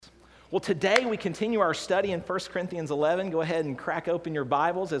Well, today we continue our study in 1 Corinthians 11. Go ahead and crack open your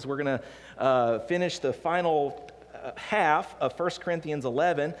Bibles as we're going to finish the final half of 1 Corinthians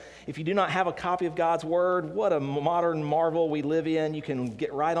 11. If you do not have a copy of God's Word, what a modern marvel we live in. You can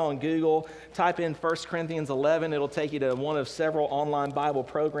get right on Google, type in 1 Corinthians 11. It'll take you to one of several online Bible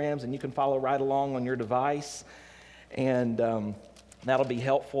programs, and you can follow right along on your device. And that'll be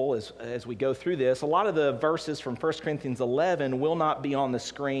helpful as we go through this. A lot of the verses from 1 Corinthians 11 will not be on the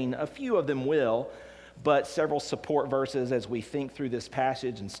screen. A few of them will, but several support verses as we think through this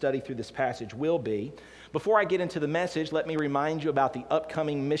passage and study through this passage will be. Before I get into the message, let me remind you about the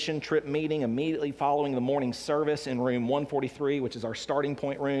upcoming mission trip meeting immediately following the morning service in room 143, which is our starting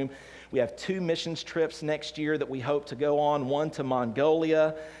point room. We have 2 missions trips next year that we hope to go on, one to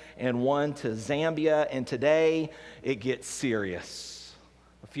Mongolia and one to Zambia, and today it gets serious.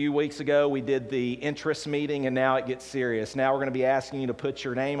 A few weeks ago, we did the interest meeting, and now it gets serious. Now we're going to be asking you to put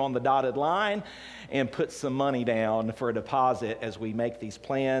your name on the dotted line and put some money down for a deposit as we make these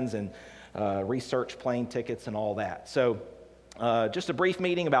plans and research plane tickets and all that. So just a brief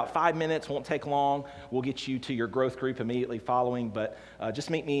meeting, about 5 minutes, won't take long. We'll get you to your growth group immediately following, but just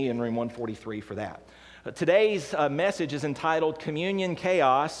meet me in room 143 for that. Today's message is entitled Communion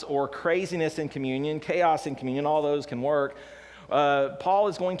Chaos, or Craziness in Communion. Chaos in communion, all those can work. Paul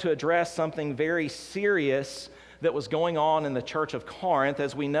is going to address something very serious that was going on in the church of Corinth.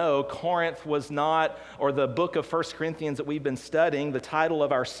 As we know, Corinth was not, or the book of 1 Corinthians that we've been studying, the title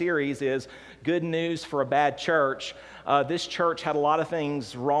of our series is Good News for a Bad Church. This church had a lot of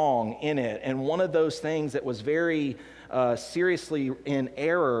things wrong in it, and one of those things that was very seriously in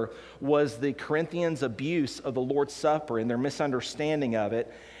error was the Corinthians' abuse of the Lord's Supper and their misunderstanding of it.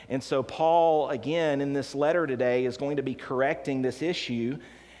 And so Paul, again, in this letter today, is going to be correcting this issue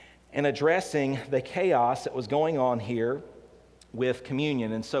and addressing the chaos that was going on here with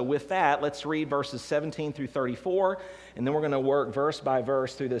communion. And so with that, let's read verses 17 through 34, and then we're going to work verse by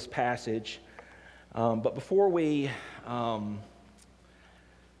verse through this passage. But before we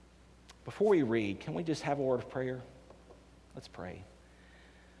read, can we just have a word of prayer? Let's pray.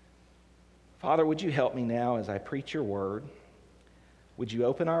 Father, would you help me now as I preach your word? Would you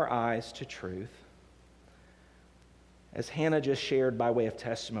open our eyes to truth? As Hannah just shared by way of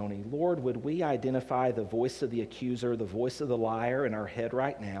testimony, Lord, would we identify the voice of the accuser, the voice of the liar in our head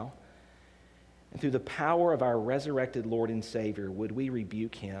right now? And through the power of our resurrected Lord and Savior, would we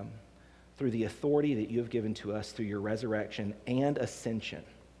rebuke him through the authority that you have given to us through your resurrection and ascension?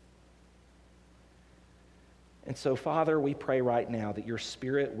 And so, Father, we pray right now that your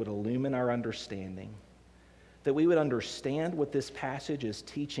Spirit would illumine our understanding, that we would understand what this passage is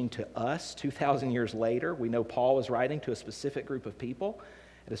teaching to us 2,000 years later. We know Paul was writing to a specific group of people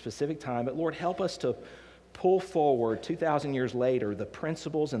at a specific time, but Lord, help us to pull forward 2,000 years later the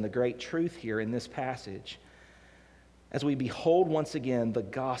principles and the great truth here in this passage as we behold once again the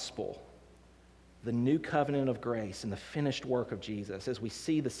gospel, the new covenant of grace and the finished work of Jesus, as we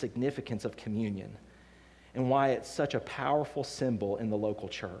see the significance of communion and why it's such a powerful symbol in the local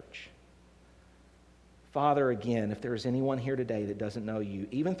church. Father, again, if there is anyone here today that doesn't know you,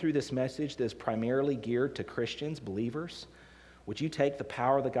 even through this message that is primarily geared to Christians, believers, would you take the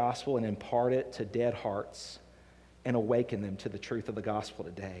power of the gospel and impart it to dead hearts and awaken them to the truth of the gospel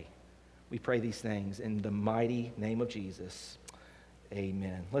today? We pray these things in the mighty name of Jesus.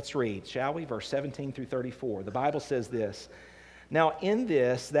 Amen. Let's read, shall we? Verse 17 through 34. The Bible says this, "Now in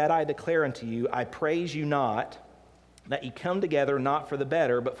this that I declare unto you, I praise you not, that ye come together not for the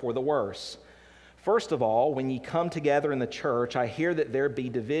better, but for the worse. First of all, when ye come together in the church, I hear that there be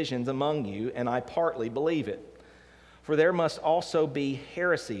divisions among you, and I partly believe it. For there must also be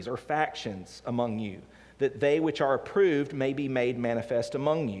heresies or factions among you, that they which are approved may be made manifest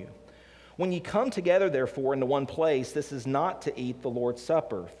among you. When ye come together, therefore, into one place, this is not to eat the Lord's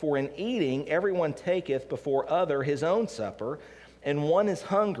Supper. For in eating, everyone taketh before other his own supper, and one is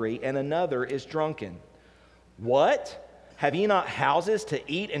hungry, and another is drunken. What? Have ye not houses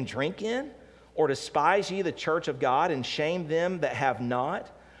to eat and drink in? Or despise ye the church of God, and shame them that have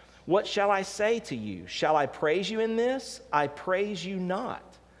not? What shall I say to you? Shall I praise you in this? I praise you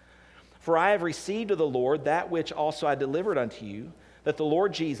not. For I have received of the Lord that which also I delivered unto you, that the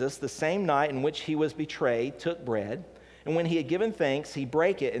Lord Jesus, the same night in which he was betrayed, took bread, and when he had given thanks, he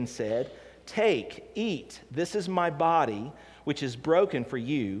brake it and said, Take, eat, this is my body, which is broken for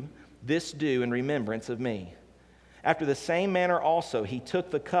you. This do in remembrance of me. After the same manner also he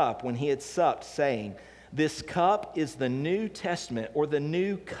took the cup when he had supped, saying, This cup is the New Testament, or the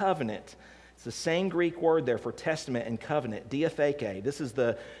New Covenant. It's the same Greek word there for testament and covenant, diatheke. This is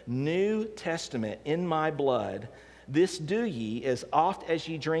the New Testament in my blood. This do ye as oft as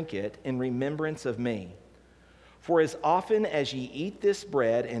ye drink it in remembrance of me. For as often as ye eat this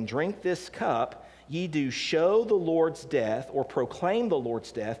bread and drink this cup, ye do show the Lord's death, or proclaim the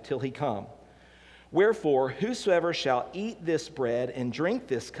Lord's death, till he come. Wherefore, whosoever shall eat this bread and drink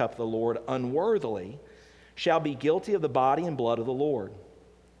this cup of the Lord unworthily shall be guilty of the body and blood of the Lord.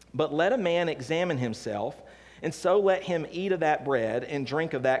 But let a man examine himself, and so let him eat of that bread and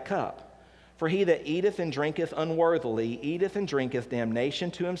drink of that cup. For he that eateth and drinketh unworthily eateth and drinketh damnation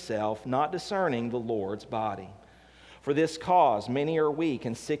to himself, not discerning the Lord's body. For this cause many are weak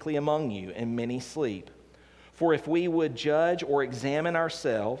and sickly among you, and many sleep. For if we would judge or examine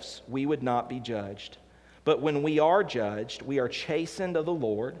ourselves, we would not be judged. But when we are judged, we are chastened of the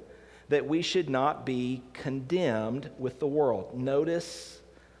Lord, that we should not be condemned with the world. Notice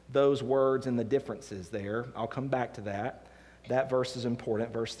those words and the differences there. I'll come back to that. That verse is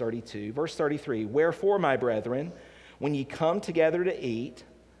important, verse 32. Verse 33, wherefore, my brethren, when ye come together to eat,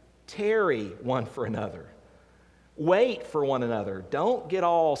 tarry one for another. Wait for one another. Don't get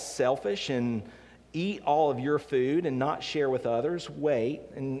all selfish and eat all of your food and not share with others. Wait.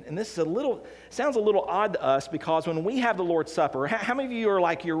 And this is sounds a little odd to us, because when we have the Lord's Supper, how many of you are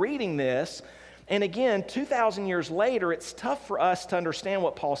like, you're reading this, and again, 2,000 years later, it's tough for us to understand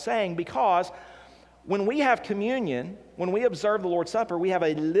what Paul's saying, because when we have communion, when we observe the Lord's Supper, we have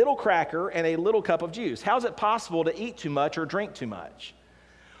a little cracker and a little cup of juice. How is it possible to eat too much or drink too much?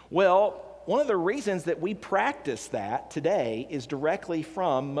 Well, one of the reasons that we practice that today is directly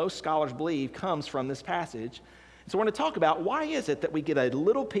from, most scholars believe, comes from this passage. So we're going to talk about why is it that we get a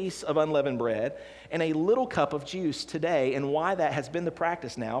little piece of unleavened bread and a little cup of juice today, and why that has been the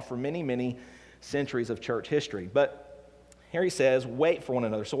practice now for many, many centuries of church history. But here he says, wait for one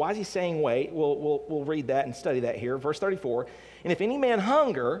another. So why is he saying wait? We'll read that and study that here. Verse 34, and if any man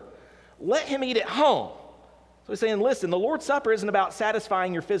hunger, let him eat at home. So he's saying, listen, the Lord's Supper isn't about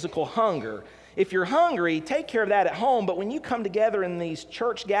satisfying your physical hunger. If you're hungry, take care of that at home. But when you come together in these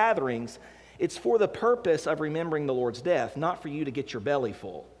church gatherings, it's for the purpose of remembering the Lord's death, not for you to get your belly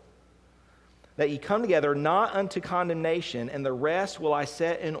full. That ye come together not unto condemnation, and the rest will I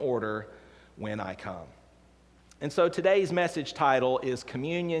set in order when I come. And so today's message title is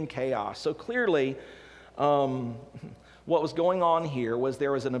Communion Chaos. So clearly, what was going on here was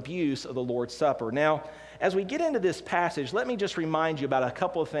there was an abuse of the Lord's Supper. Now, as we get into this passage, let me just remind you about a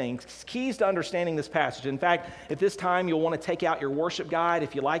couple of things, keys to understanding this passage. In fact, at this time, you'll want to take out your worship guide.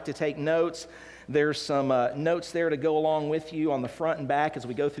 If you like to take notes, there's some notes there to go along with you on the front and back as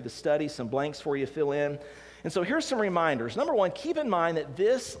we go through the study, some blanks for you to fill in. And so here's some reminders. Number one, keep in mind that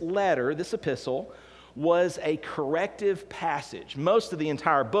this letter, this epistle, was a corrective passage. Most of the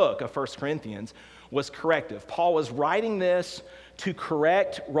entire book of 1 Corinthians was corrective. Paul was writing this to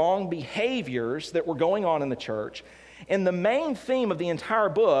correct wrong behaviors that were going on in the church. And the main theme of the entire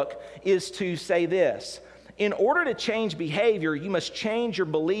book is to say this: in order to change behavior, you must change your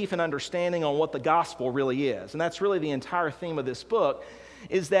belief and understanding on what the gospel really is. And that's really the entire theme of this book,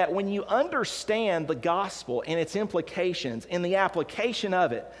 is that when you understand the gospel and its implications and the application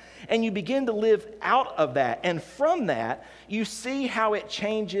of it, and you begin to live out of that, and from that, you see how it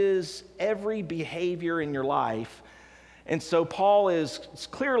changes every behavior in your life. And so Paul is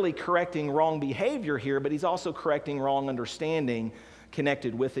clearly correcting wrong behavior here, but he's also correcting wrong understanding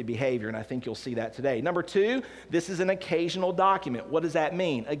connected with the behavior, and I think you'll see that today. Number two, this is an occasional document. What does that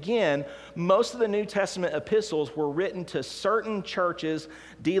mean? Again, most of the New Testament epistles were written to certain churches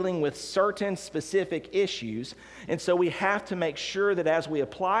dealing with certain specific issues, and so we have to make sure that as we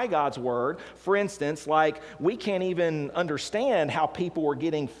apply God's word, for instance, like we can't even understand how people were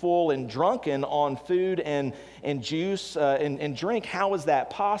getting full and drunken on food and juice and drink. How is that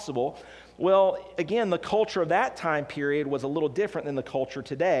possible? Well, again, the culture of that time period was a little different than the culture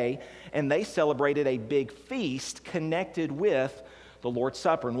today, and they celebrated a big feast connected with the Lord's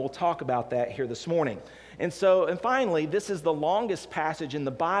Supper, and we'll talk about that here this morning. And finally, this is the longest passage in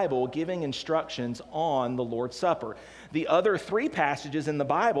the Bible giving instructions on the Lord's Supper. The other three passages in the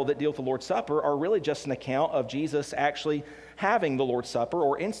Bible that deal with the Lord's Supper are really just an account of Jesus actually having the Lord's Supper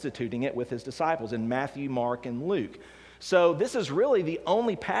or instituting it with his disciples in Matthew, Mark, and Luke. So this is really the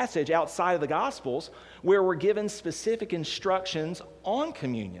only passage outside of the Gospels where we're given specific instructions on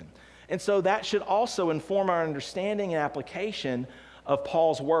communion. And so that should also inform our understanding and application of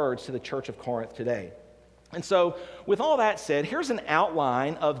Paul's words to the church of Corinth today. And so, with all that said, here's an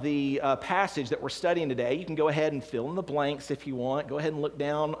outline of the passage that we're studying today. You can go ahead and fill in the blanks if you want. Go ahead and look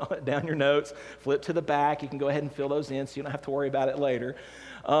down your notes, flip to the back. You can go ahead and fill those in so you don't have to worry about it later.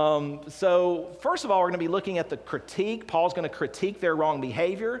 So, first of all, we're going to be looking at the critique. Paul's going to critique their wrong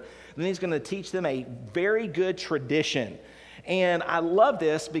behavior. Then he's going to teach them a very good tradition. And I love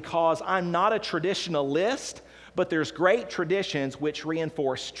this because I'm not a traditionalist, but there's great traditions which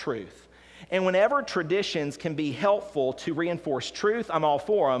reinforce truth. And whenever traditions can be helpful to reinforce truth, I'm all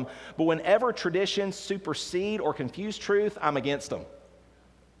for them. But whenever traditions supersede or confuse truth, I'm against them.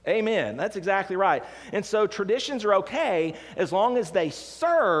 Amen. That's exactly right. And so traditions are okay as long as they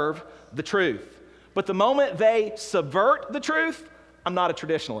serve the truth. But the moment they subvert the truth, I'm not a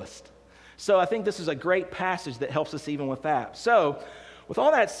traditionalist. So I think this is a great passage that helps us even with that. So with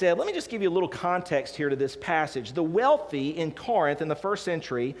all that said, let me just give you a little context here to this passage. The wealthy in Corinth in the first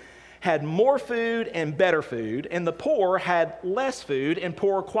century had more food and better food, and the poor had less food and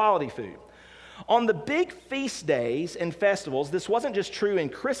poorer quality food. On the big feast days and festivals, this wasn't just true in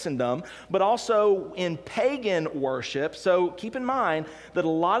Christendom, but also in pagan worship. So keep in mind that a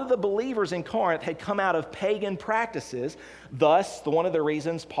lot of the believers in Corinth had come out of pagan practices. Thus, one of the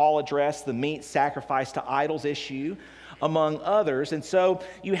reasons Paul addressed the meat sacrifice to idols issue, among others. And so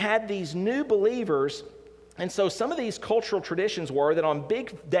you had these new believers. And so some of these cultural traditions were that on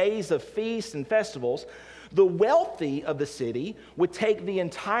big days of feasts and festivals, the wealthy of the city would take the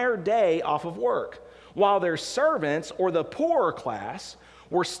entire day off of work, while their servants or the poorer class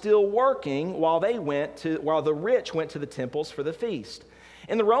were still working while the rich went to the temples for the feast.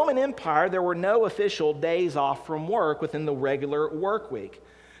 In the Roman Empire, there were no official days off from work within the regular work week.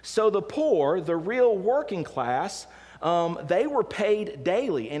 So the poor, the real working class, they were paid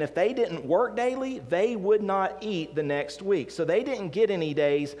daily, and if they didn't work daily, they would not eat the next week. So they didn't get any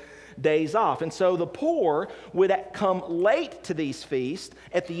days off. And so the poor would come late to these feasts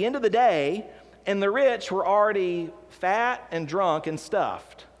at the end of the day, and the rich were already fat and drunk and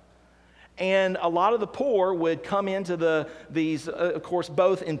stuffed. And a lot of the poor would come into these, of course,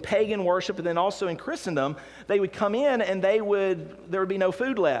 both in pagan worship and then also in Christendom. They would come in and there would be no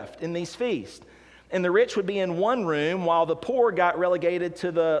food left in these feasts. And the rich would be in one room while the poor got relegated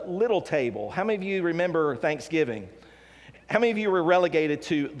to the little table. How many of you remember Thanksgiving? How many of you were relegated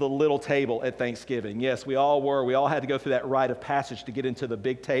to the little table at Thanksgiving? Yes, we all were. We all had to go through that rite of passage to get into the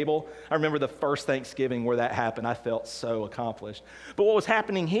big table. I remember the first Thanksgiving where that happened. I felt so accomplished. But what was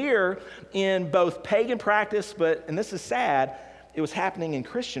happening here in both pagan practice, and this is sad, it was happening in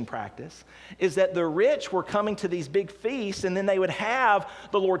Christian practice, is that the rich were coming to these big feasts, and then they would have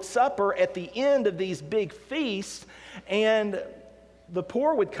the Lord's Supper at the end of these big feasts, and the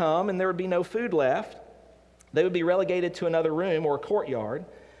poor would come and there would be no food left. They would be relegated to another room or a courtyard.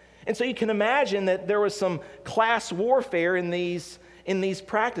 And so you can imagine that there was some class warfare in these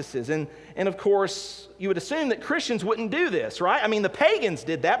practices. And of course, you would assume that Christians wouldn't do this, right? I mean, the pagans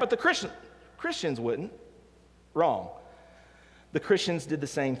did that, but the Christians wouldn't. Wrong. The Christians did the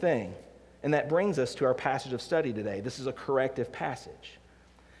same thing. And that brings us to our passage of study today. This is a corrective passage.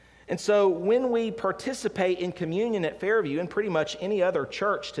 And so when we participate in communion at Fairview and pretty much any other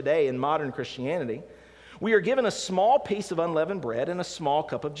church today in modern Christianity, we are given a small piece of unleavened bread and a small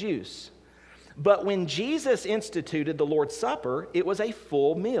cup of juice. But when Jesus instituted the Lord's Supper, it was a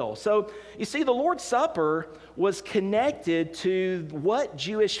full meal. So you see, the Lord's Supper was connected to what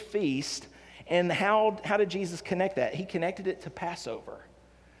Jewish feast, and how did Jesus connect that? He connected it to Passover.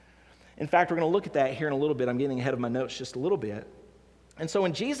 In fact, we're going to look at that here in a little bit. I'm getting ahead of my notes just a little bit. And so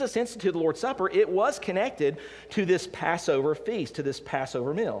when Jesus instituted the Lord's Supper, it was connected to this Passover feast, to this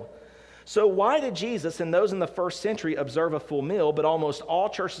Passover meal. So why did Jesus and those in the first century observe a full meal, but almost all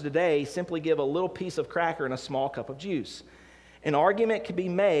churches today simply give a little piece of cracker and a small cup of juice? An argument could be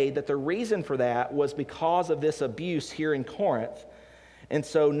made that the reason for that was because of this abuse here in Corinth. And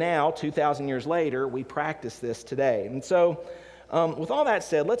so now, 2,000 years later, we practice this today. And so with all that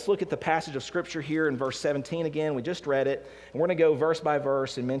said, let's look at the passage of Scripture here in verse 17 again. We just read it, and we're going to go verse by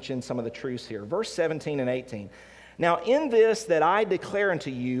verse and mention some of the truths here. Verse 17 and 18. Now, in this that I declare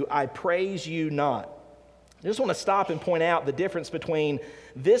unto you, I praise you not. I just want to stop and point out the difference between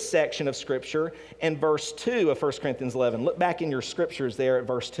this section of Scripture and verse 2 of 1 Corinthians 11. Look back in your Scriptures there at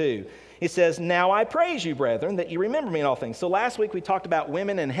verse 2. It says, now I praise you, brethren, that you remember me in all things. So last week we talked about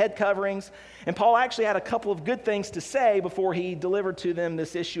women and head coverings, and Paul actually had a couple of good things to say before he delivered to them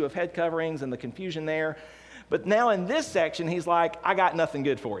this issue of head coverings and the confusion there. But now in this section, he's like, I got nothing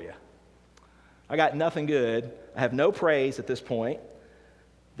good for you. I got nothing good. I have no praise at this point.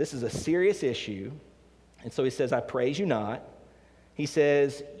 This is a serious issue. And so he says, I praise you not. He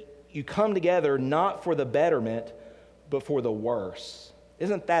says, you come together not for the betterment, but for the worse.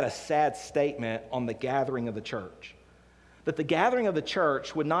 Isn't that a sad statement on the gathering of the church? That the gathering of the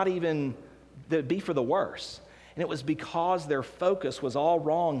church would not even be for the worse. And it was because their focus was all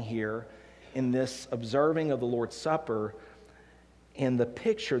wrong here in this observing of the Lord's Supper and the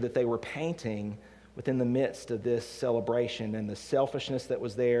picture that they were painting within the midst of this celebration and the selfishness that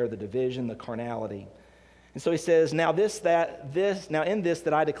was there, the division, the carnality. And so he says, now in this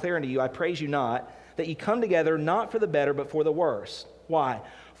that I declare unto you, I praise you not, that ye come together not for the better, but for the worse. Why?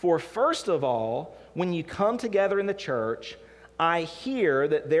 For first of all, when you come together in the church, I hear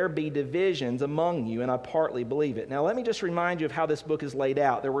that there be divisions among you, and I partly believe it. Now, let me just remind you of how this book is laid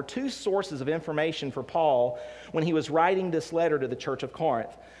out. There were two sources of information for Paul when he was writing this letter to the church of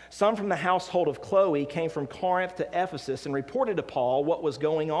Corinth. Some from the household of Chloe came from Corinth to Ephesus and reported to Paul what was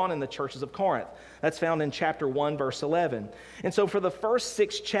going on in the churches of Corinth. That's found in chapter 1, verse 11. And so for the first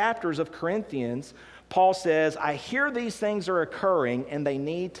 6 chapters of Corinthians, Paul says, I hear these things are occurring and they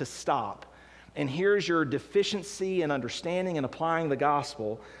need to stop. And here's your deficiency in understanding and applying the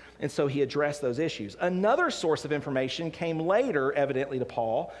gospel. And so he addressed those issues. Another source of information came later, evidently, to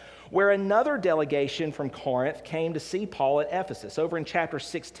Paul, where another delegation from Corinth came to see Paul at Ephesus. Over in chapter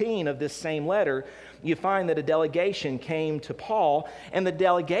 16 of this same letter, you find that a delegation came to Paul. And the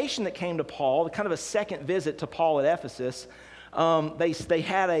delegation that came to Paul, kind of a second visit to Paul at Ephesus, they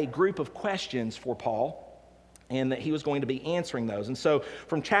had a group of questions for Paul, and that he was going to be answering those. And so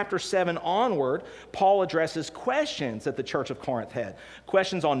from chapter 7 onward, Paul addresses questions that the church of Corinth had.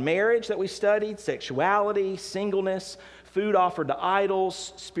 Questions on marriage that we studied, sexuality, singleness, food offered to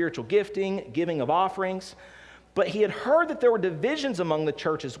idols, spiritual gifting, giving of offerings. But he had heard that there were divisions among the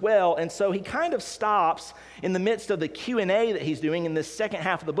church as well, and so he kind of stops in the midst of the Q&A that he's doing in this second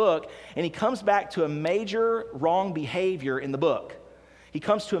half of the book, and he comes back to a major wrong behavior in the book. He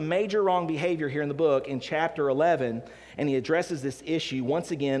comes to a major wrong behavior here in the book in chapter 11, and he addresses this issue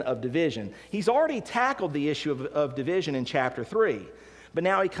once again of division. He's already tackled the issue of division in chapter 3, but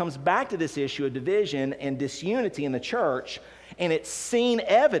now he comes back to this issue of division and disunity in the church, and it's seen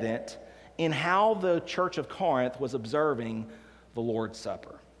evident in how the church of Corinth was observing the Lord's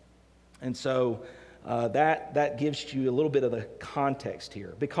Supper. And so that gives you a little bit of the context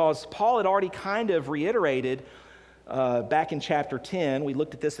here, because Paul had already kind of reiterated back in chapter 10, we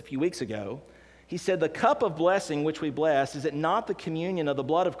looked at this a few weeks ago. He said, the cup of blessing which we bless, is it not the communion of the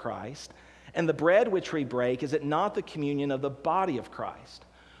blood of Christ? And the bread which we break, is it not the communion of the body of Christ?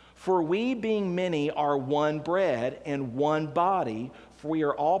 For we, being many, are one bread and one body, for we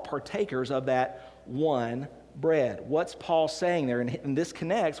are all partakers of that one bread. What's Paul saying there? And this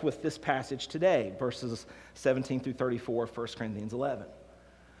connects with this passage today, verses 17 through 34 of 1 Corinthians 11.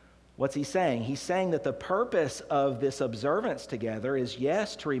 What's he saying? He's saying that the purpose of this observance together is,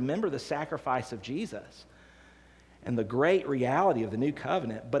 yes, to remember the sacrifice of Jesus and the great reality of the new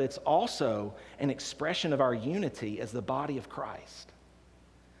covenant, but it's also an expression of our unity as the body of Christ.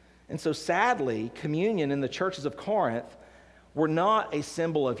 And so sadly, communion in the churches of Corinth were not a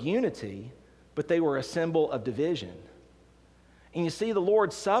symbol of unity, but they were a symbol of division. And you see, the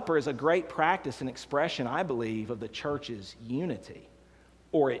Lord's Supper is a great practice and expression, I believe, of the church's unity.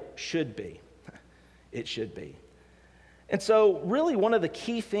 Or it should be. It should be. And so really one of the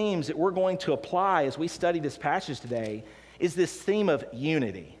key themes that we're going to apply as we study this passage today is this theme of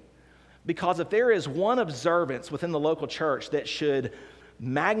unity. Because if there is one observance within the local church that should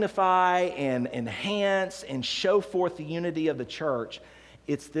magnify and enhance and show forth the unity of the church,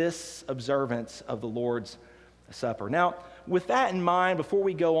 it's this observance of the Lord's Supper. Now, with that in mind, before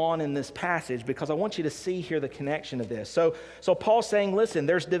we go on in this passage, because I want you to see here the connection of this. So Paul's saying, listen,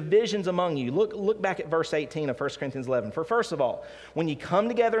 there's divisions among you. Look back at verse 18 of 1 Corinthians 11. For first of all, when you come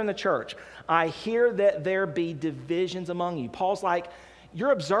together in the church, I hear that there be divisions among you. Paul's like,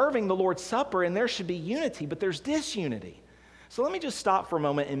 you're observing the Lord's Supper and there should be unity, but there's disunity. So let me just stop for a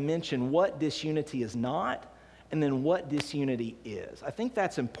moment and mention what disunity is not and then what disunity is. I think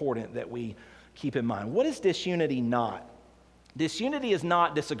that's important that we keep in mind. What is disunity not? Disunity is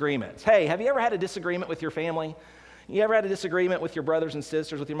not disagreements. Hey, have you ever had a disagreement with your family? You ever had a disagreement with your brothers and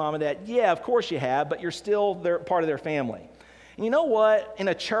sisters, with your mom and dad? Yeah, of course you have, but you're still part of their family. And you know what? In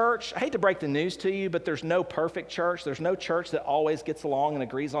a church, I hate to break the news to you, but there's no perfect church. There's no church that always gets along and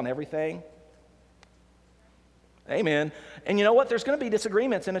agrees on everything. Amen. And you know what? There's going to be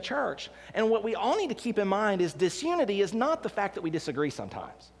disagreements in a church. And what we all need to keep in mind is disunity is not the fact that we disagree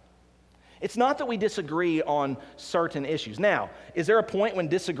sometimes. It's not that we disagree on certain issues. Now, is there a point when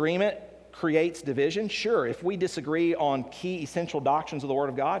disagreement creates division? Sure. If we disagree on key essential doctrines of the Word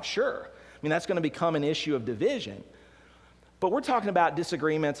of God, sure. I mean, that's going to become an issue of division. But we're talking about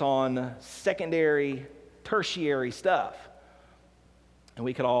disagreements on secondary, tertiary stuff. And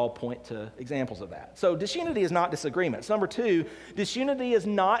we could all point to examples of that. So disunity is not disagreements. Number two, disunity is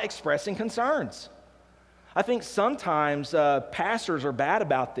not expressing concerns. I think sometimes pastors are bad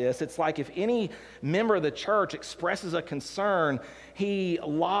about this. It's like if any member of the church expresses a concern, he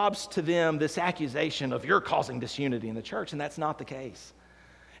lobs to them this accusation of you're causing disunity in the church, and that's not the case.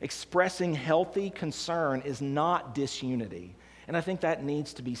 Expressing healthy concern is not disunity. And I think that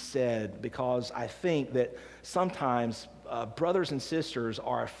needs to be said because I think that sometimes brothers and sisters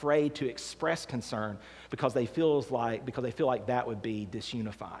are afraid to express concern because they feel like that would be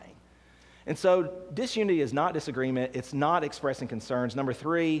disunifying. And so disunity is not disagreement. It's not expressing concerns. Number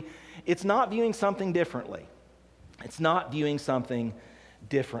three, it's not viewing something differently. It's not viewing something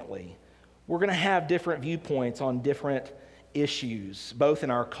differently. We're going to have different viewpoints on different issues, both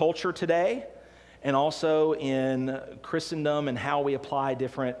in our culture today and also in Christendom and how we apply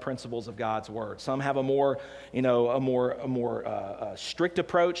different principles of God's Word. Some have a more strict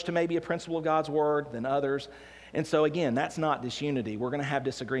approach to maybe a principle of God's Word than others. And so again, that's not disunity. We're going to have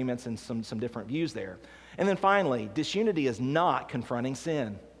disagreements and some different views there. And then finally, disunity is not confronting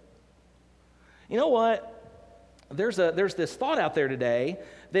sin. You know what? There's this thought out there today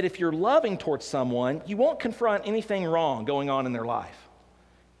that if you're loving towards someone, you won't confront anything wrong going on in their life.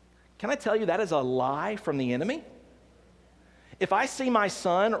 Can I tell you that is a lie from the enemy? If I see my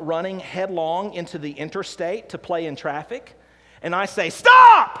son running headlong into the interstate to play in traffic, and I say,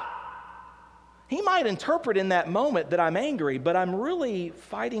 "Stop!" he might interpret in that moment that I'm angry, but I'm really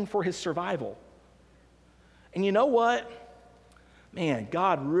fighting for his survival. And you know what? Man,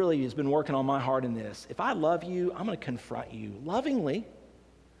 God really has been working on my heart in this. If I love you, I'm going to confront you lovingly,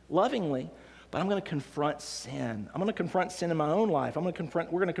 but I'm going to confront sin. I'm going to confront sin in my own life. We're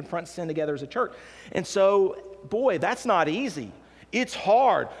going to confront sin together as a church. And so, boy, that's not easy. It's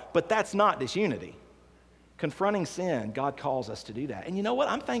hard, but that's not disunity. Confronting sin, God calls us to do that. And you know what?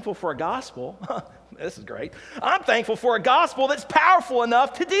 I'm thankful for a gospel. This is great. I'm thankful for a gospel that's powerful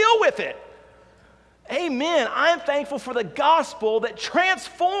enough to deal with it. Amen. I'm thankful for the gospel that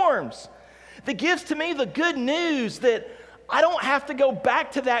transforms, that gives to me the good news that I don't have to go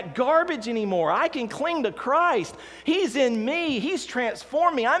back to that garbage anymore. I can cling to Christ. He's in me. He's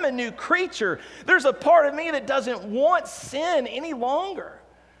transformed me. I'm a new creature. There's a part of me that doesn't want sin any longer.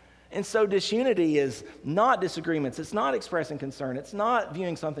 And so disunity is not disagreements. It's not expressing concern. It's not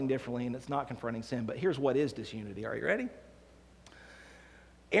viewing something differently, and it's not confronting sin. But here's what is disunity. Are you ready?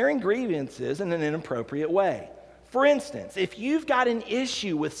 Airing grievances in an inappropriate way. For instance, if you've got an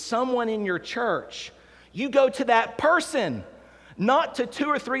issue with someone in your church, you go to that person, not to 2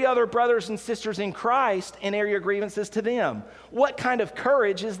 or 3 other brothers and sisters in Christ, and air your grievances to them. What kind of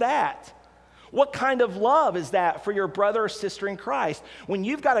courage is that? What kind of love is that for your brother or sister in Christ when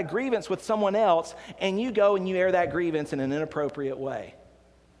you've got a grievance with someone else and you go and you air that grievance in an inappropriate way?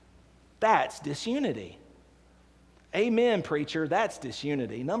 That's disunity. Amen, preacher. That's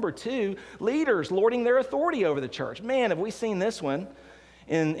disunity. Number 2, leaders lording their authority over the church. Man, have we seen this one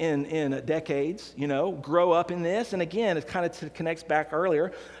in decades, grow up in this. And again, it kind of connects back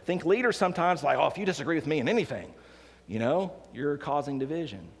earlier. I think leaders sometimes like, if you disagree with me in anything, you're causing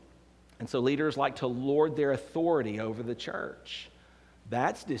division. And so leaders like to lord their authority over the church.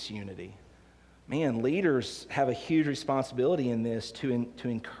 That's disunity. Man, leaders have a huge responsibility in this to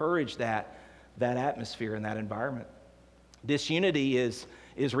encourage that atmosphere and that environment. Disunity is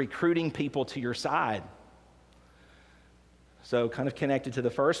recruiting people to your side. So kind of connected to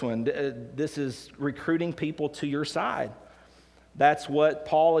the first one, this is recruiting people to your side. That's what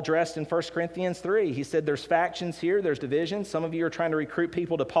Paul addressed in 1 Corinthians 3. He said there's factions here, there's divisions. Some of you are trying to recruit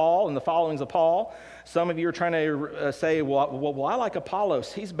people to Paul and the followings of Paul. Some of you are trying to say, well, I like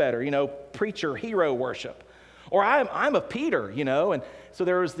Apollos, he's better, preacher, hero worship. Or I'm a Peter, and so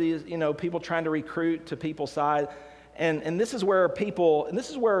there was these, people trying to recruit to people's side. And this is where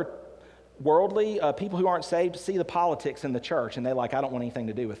worldly people who aren't saved see the politics in the church, and they're like, I don't want anything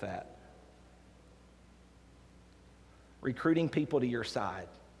to do with that. Recruiting people to your side.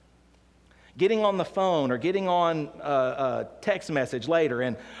 Getting on the phone or getting on a text message later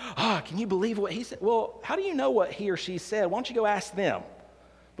and, can you believe what he said? Well, how do you know what he or she said? Why don't you go ask them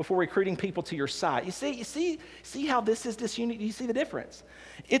before recruiting people to your side? You see how this is disunity? You see the difference?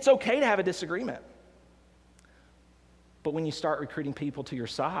 It's okay to have a disagreement. But when you start recruiting people to your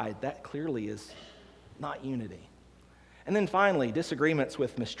side, that clearly is not unity. And then finally, disagreements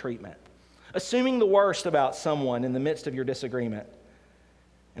with mistreatment. Assuming the worst about someone in the midst of your disagreement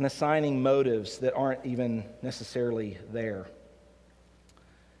and assigning motives that aren't even necessarily there.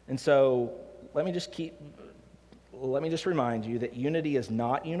 And so let me just keep let me just remind you that unity is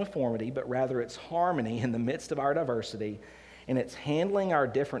not uniformity, but rather it's harmony in the midst of our diversity, and it's handling our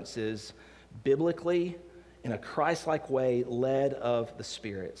differences biblically in a Christ-like way, led of the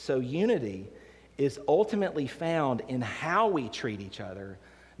Spirit. So unity is ultimately found in how we treat each other,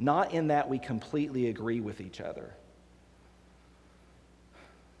 not in that we completely agree with each other.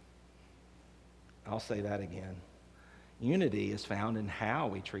 I'll say that again. Unity is found in how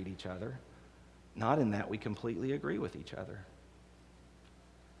we treat each other, not in that we completely agree with each other.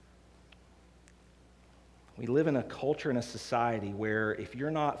 We live in a culture and a society where if you're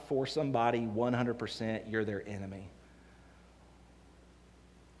not for somebody 100%, you're their enemy.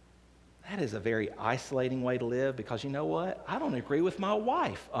 That is a very isolating way to live because you know what? I don't agree with my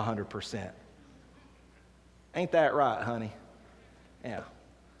wife 100%. Ain't that right, honey? Yeah.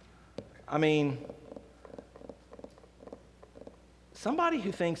 I mean, somebody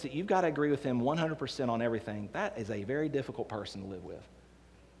who thinks that you've got to agree with them 100% on everything, that is a very difficult person to live with.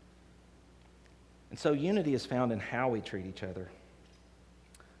 And so unity is found in how we treat each other.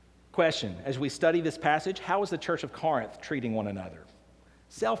 Question, as we study this passage, how is the church of Corinth treating one another?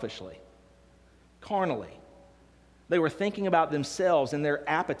 Selfishly, carnally. They were thinking about themselves and their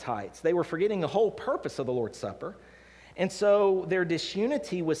appetites. They were forgetting the whole purpose of the Lord's Supper. And so their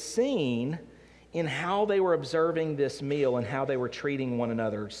disunity was seen in how they were observing this meal and how they were treating one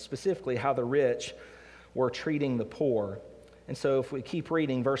another, specifically how the rich were treating the poor. And so if we keep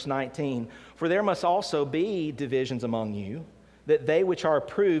reading, verse 19, for there must also be divisions among you, that they which are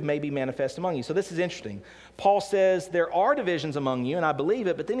approved may be manifest among you. So this is interesting. Paul says there are divisions among you, and I believe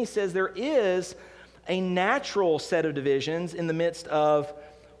it, but then he says there is a natural set of divisions in the midst of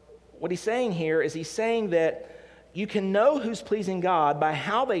what he's saying here is he's saying that you can know who's pleasing God by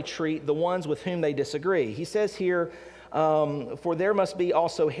how they treat the ones with whom they disagree. He says here, for there must be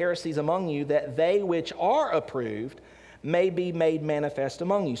also heresies among you, that they which are approved may be made manifest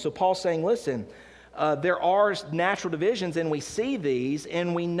among you. So Paul's saying, listen, there are natural divisions, and we see these,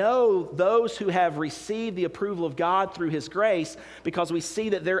 and we know those who have received the approval of God through his grace because we see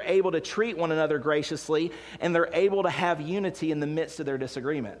that they're able to treat one another graciously, and they're able to have unity in the midst of their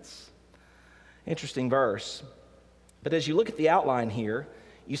disagreements. Interesting verse. But as you look at the outline here,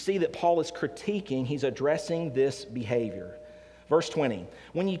 you see that Paul is critiquing, he's addressing this behavior. Verse 20,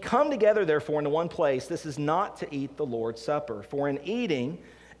 when you come together, therefore, into one place, this is not to eat the Lord's Supper. For in eating,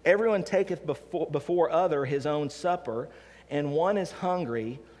 everyone taketh before other his own supper, and one is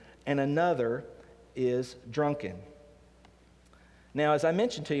hungry, and another is drunken. Now, as I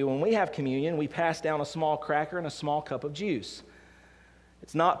mentioned to you, when we have communion, we pass down a small cracker and a small cup of juice.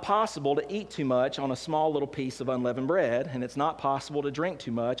 It's not possible to eat too much on a small little piece of unleavened bread, and it's not possible to drink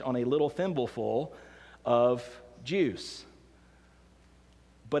too much on a little thimbleful of juice.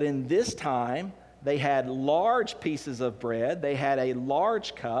 But in this time, they had large pieces of bread. They had a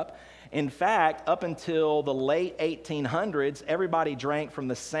large cup. In fact, up until the late 1800s, everybody drank from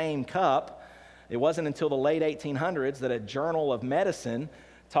the same cup. It wasn't until the late 1800s that a journal of medicine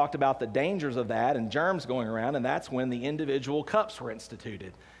talked about the dangers of that and germs going around, and that's when the individual cups were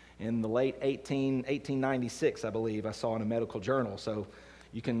instituted. In the late 1896, I believe, I saw in a medical journal. So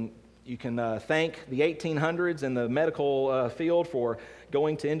you can thank the 1800s and the medical field for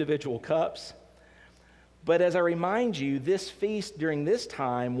going to individual cups. But as I remind you, this feast during this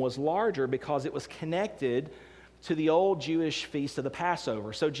time was larger because it was connected to the old Jewish feast of the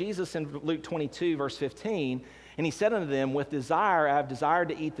Passover. So Jesus in Luke 22, verse 15, and he said unto them, with desire I have desired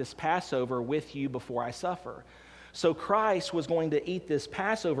to eat this Passover with you before I suffer. So Christ was going to eat this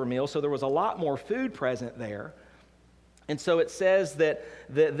Passover meal, so there was a lot more food present there. And so it says that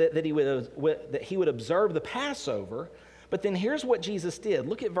he would observe the Passover. But then here's what Jesus did.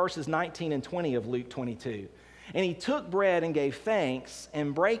 Look at verses 19 and 20 of Luke 22. And he took bread and gave thanks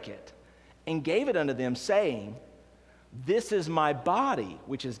and brake it and gave it unto them, saying, this is my body,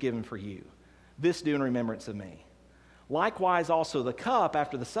 which is given for you. This do in remembrance of me. Likewise also the cup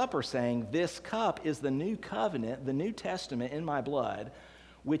after the supper, saying, this cup is the new covenant, the New Testament in my blood,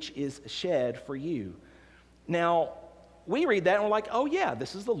 which is shed for you. Now, we read that and we're like, oh yeah,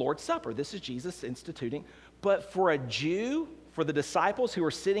 this is the Lord's Supper. This is Jesus instituting. But for a Jew, for the disciples who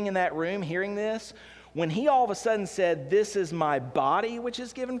were sitting in that room hearing this, when he all of a sudden said, this is my body which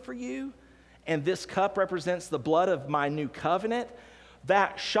is given for you, and this cup represents the blood of my new covenant,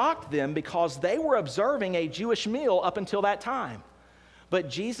 that shocked them because they were observing a Jewish meal up until that time. But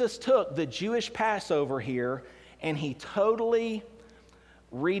Jesus took the Jewish Passover here and he totally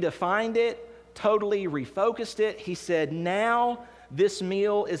redefined it, totally refocused it. He said, now this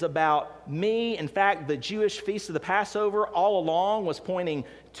meal is about me. In fact, the Jewish feast of the Passover all along was pointing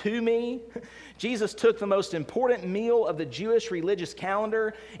to me. Jesus took the most important meal of the Jewish religious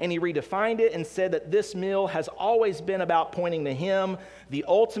calendar and he redefined it and said that this meal has always been about pointing to him, the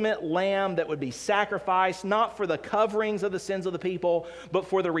ultimate lamb that would be sacrificed, not for the coverings of the sins of the people, but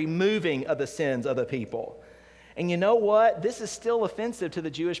for the removing of the sins of the people. And you know what? This is still offensive to the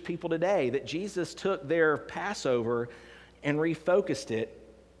Jewish people today, that Jesus took their Passover and refocused it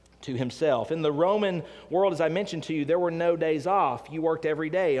to himself. In the Roman world, as I mentioned to you, there were no days off. You worked every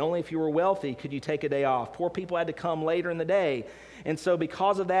day. Only if you were wealthy could you take a day off. Poor people had to come later in the day. And so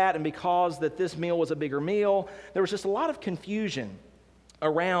because of that, and because that this meal was a bigger meal, there was just a lot of confusion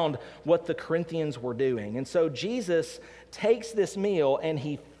around what the Corinthians were doing. And so Jesus takes this meal and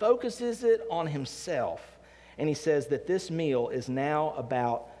he focuses it on himself. And he says that this meal is now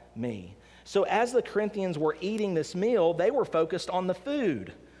about me. So as the Corinthians were eating this meal, they were focused on the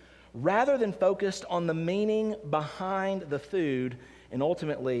food rather than focused on the meaning behind the food and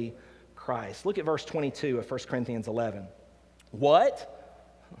ultimately Christ. Look at verse 22 of 1 Corinthians 11. What?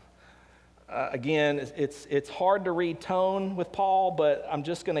 Again, it's hard to read tone with Paul, but I'm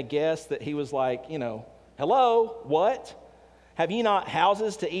just going to guess that he was like, hello, what? Have ye not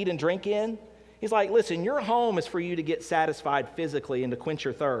houses to eat and drink in? He's like, listen, your home is for you to get satisfied physically and to quench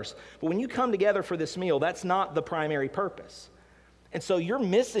your thirst. But when you come together for this meal, that's not the primary purpose. And so you're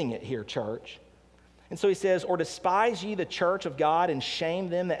missing it here, church. And so he says, or despise ye the church of God and shame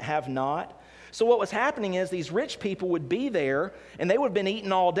them that have not. So what was happening is these rich people would be there and they would have been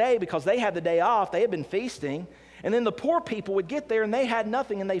eating all day because they had the day off. They had been feasting. And then the poor people would get there and they had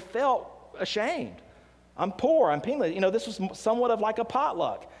nothing and they felt ashamed. I'm poor, I'm penniless. This was somewhat of like a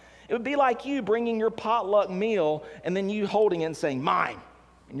potluck. It would be like you bringing your potluck meal and then you holding it and saying, mine.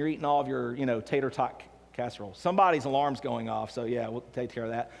 And you're eating all of your, tater tot casserole. Somebody's alarm's going off, so yeah, we'll take care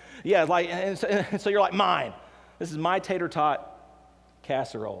of that. Yeah, and so you're like, mine. This is my tater tot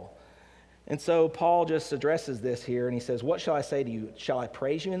casserole. And so Paul just addresses this here, and he says, what shall I say to you? Shall I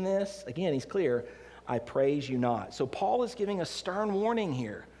praise you in this? Again, he's clear, I praise you not. So Paul is giving a stern warning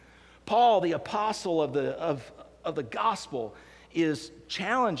here. Paul, the apostle of the gospel, is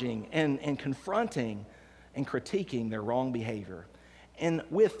challenging and confronting and critiquing their wrong behavior. And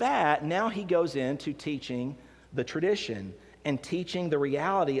with that, now he goes into teaching the tradition and teaching the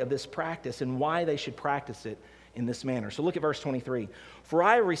reality of this practice and why they should practice it in this manner. So look at verse 23. For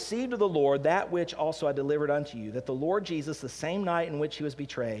I received of the Lord that which also I delivered unto you, that the Lord Jesus, the same night in which he was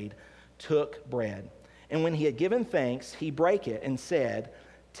betrayed, took bread. And when he had given thanks, he brake it and said,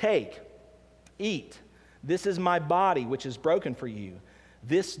 take, eat. This is my body, which is broken for you.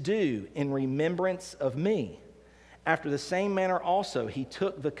 This do in remembrance of me. After the same manner also he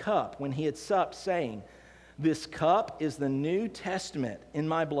took the cup when he had supped, saying, this cup is the New Testament in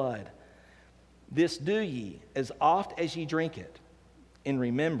my blood. This do ye as oft as ye drink it in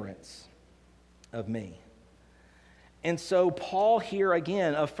remembrance of me. And so Paul here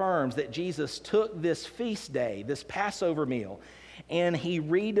again affirms that Jesus took this feast day, this Passover meal, and he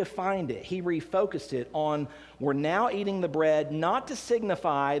redefined it. He refocused it on, we're now eating the bread not to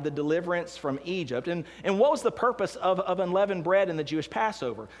signify the deliverance from Egypt. And what was the purpose of unleavened bread in the Jewish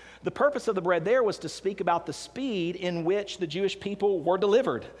Passover? The purpose of the bread there was to speak about the speed in which the Jewish people were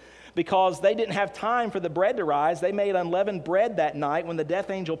delivered. Because they didn't have time for the bread to rise. They made unleavened bread that night when the death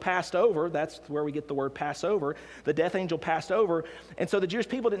angel passed over. That's where we get the word Passover. The death angel passed over. And so the Jewish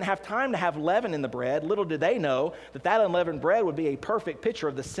people didn't have time to have leaven in the bread. Little did they know that unleavened bread would be a perfect picture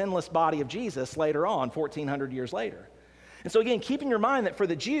of the sinless body of Jesus later on, 1,400 years later. And so again, keep in your mind that for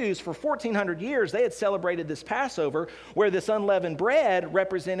the Jews, for 1,400 years, they had celebrated this Passover where this unleavened bread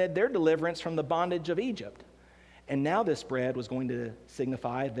represented their deliverance from the bondage of Egypt. And now this bread was going to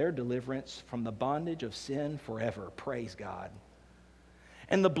signify their deliverance from the bondage of sin forever. Praise God.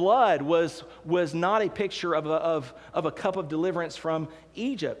 And the blood was not a picture of a cup of deliverance from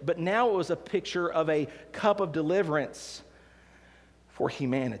Egypt, but now it was a picture of a cup of deliverance for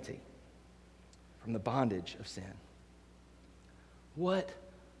humanity from the bondage of sin. What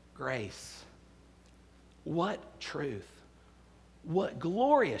grace. What truth. What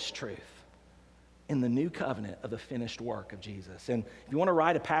glorious truth in the new covenant of the finished work of Jesus. And if you want to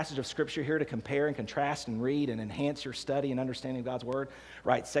write a passage of Scripture here to compare and contrast and read and enhance your study and understanding of God's Word,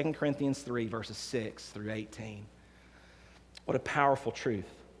 write 2 Corinthians 3, verses 6 through 18. What a powerful truth.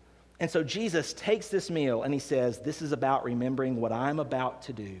 And so Jesus takes this meal and he says, this is about remembering what I'm about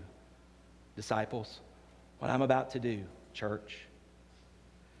to do, disciples, what I'm about to do, church.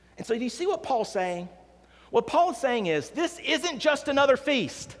 And so do you see what Paul's saying? What Paul is saying is, this isn't just another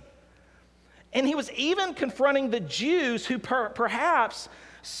feast. And he was even confronting the Jews who perhaps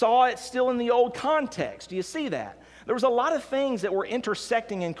saw it still in the old context. Do you see that? There was a lot of things that were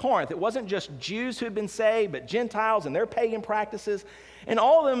intersecting in Corinth. It wasn't just Jews who had been saved, but Gentiles and their pagan practices. And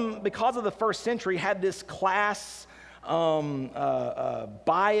all of them, because of the first century, had this class bias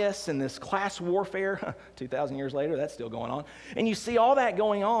and this class warfare. 2,000 years later, that's still going on. And you see all that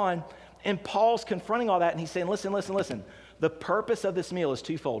going on, and Paul's confronting all that, and he's saying, listen. The purpose of this meal is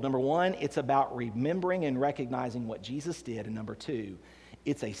twofold. Number one, it's about remembering and recognizing what Jesus did. And number two,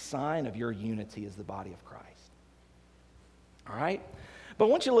 it's a sign of your unity as the body of Christ. All right? But I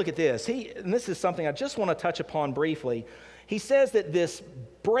want you to look at this. And this is something I just want to touch upon briefly. He says that this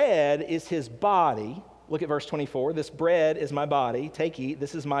bread is his body. Look at verse 24. This bread is my body. Take, eat.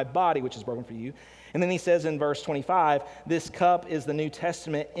 This is my body, which is broken for you. And then he says in verse 25, this cup is the New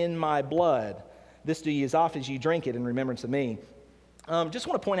Testament in my blood. This do ye as often as you drink it in remembrance of me. Just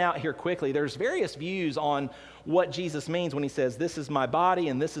want to point out here quickly, there's various views on what Jesus means when he says, this is my body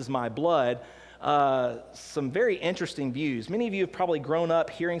and this is my blood. Some very interesting views. Many of you have probably grown up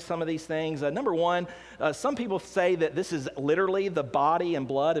hearing some of these things. Number one, some people say that this is literally the body and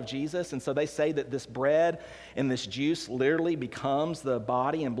blood of Jesus, and so they say that this bread and this juice literally becomes the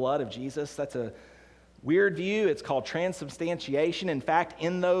body and blood of Jesus. That's a weird view. It's called transubstantiation. In fact,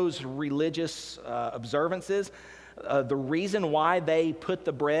 in those religious observances, the reason why they put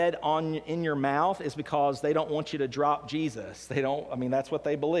the bread in your mouth is because they don't want you to drop Jesus. That's what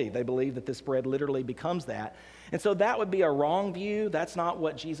they believe. They believe that this bread literally becomes that. And so that would be a wrong view. That's not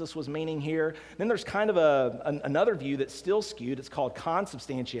what Jesus was meaning here. Then there's kind of another view that's still skewed. It's called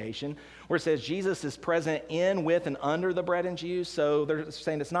consubstantiation, where it says Jesus is present in, with, and under the bread and juice. So they're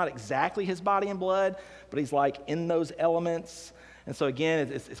saying it's not exactly his body and blood, but he's like in those elements. And so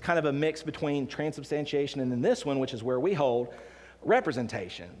again, it's kind of a mix between transubstantiation and then this one, which is where we hold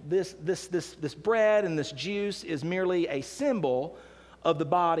representation. This bread and this juice is merely a symbol of the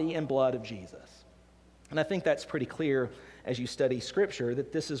body and blood of Jesus. And I think that's pretty clear as you study Scripture,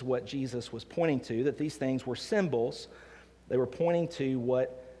 that this is what Jesus was pointing to, that these things were symbols. They were pointing to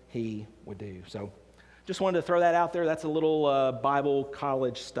what he would do. So just wanted to throw that out there. That's a little Bible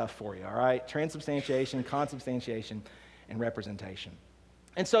college stuff for you, all right? Transubstantiation, consubstantiation, and representation.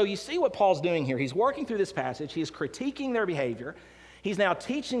 And so you see what Paul's doing here. He's working through this passage. He's critiquing their behavior. He's now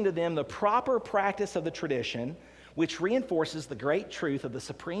teaching to them the proper practice of the tradition, which reinforces the great truth of the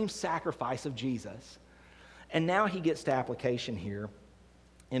supreme sacrifice of Jesus. And now he gets to application here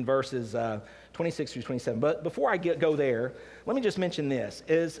in verses 26 through 27. But before I go there, let me just mention this.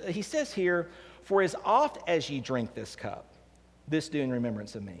 He says here, for as oft as ye drink this cup, this do in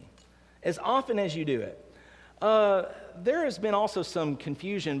remembrance of me. As often as you do it. There has been also some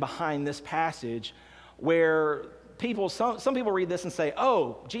confusion behind this passage where some people read this and say,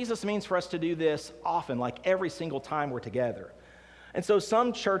 oh, Jesus means for us to do this often, like every single time we're together. And so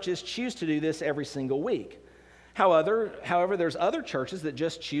some churches choose to do this every single week. However, there's other churches that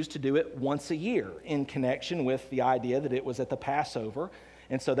just choose to do it once a year in connection with the idea that it was at the Passover.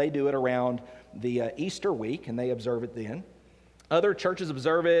 And so they do it around the Easter week, and they observe it then. Other churches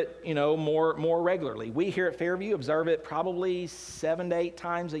observe it, more regularly. We here at Fairview observe it probably 7 to 8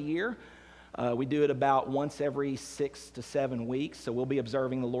 times a year. We do it about once every 6 to 7 weeks. So we'll be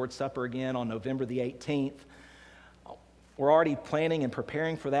observing the Lord's Supper again on November the 18th. We're already planning and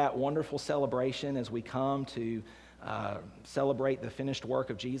preparing for that wonderful celebration as we come to celebrate the finished work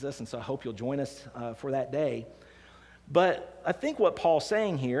of Jesus. And so I hope you'll join us for that day. But I think what Paul's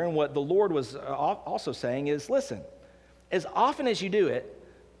saying here and what the Lord was also saying is, listen, as often as you do it,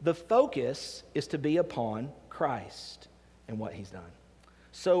 the focus is to be upon Christ and what he's done.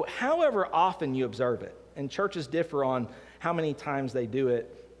 So however often you observe it, and churches differ on how many times they do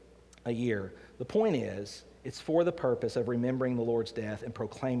it a year, the point is, it's for the purpose of remembering the Lord's death and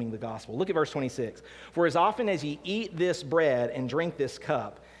proclaiming the gospel. Look at verse 26. For as often as ye eat this bread and drink this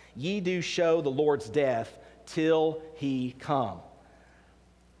cup, ye do show the Lord's death till he come.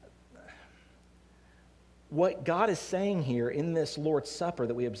 What God is saying here in this Lord's Supper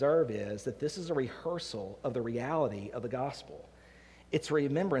that we observe is that this is a rehearsal of the reality of the gospel. It's a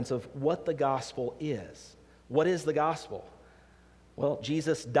remembrance of what the gospel is. What is the gospel? Well,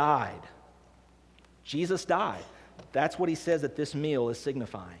 Jesus died. Jesus died. That's what he says that this meal is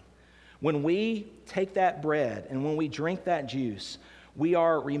signifying. When we take that bread and when we drink that juice, we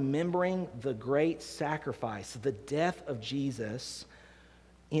are remembering the great sacrifice, the death of Jesus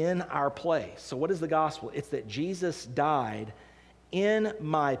in our place. So what is the gospel? It's that Jesus died in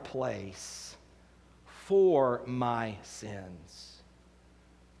my place for my sins.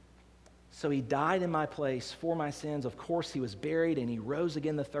 So he died in my place for my sins. Of course, he was buried and he rose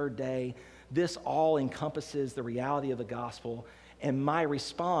again the third day. this all encompasses the reality of the gospel, and my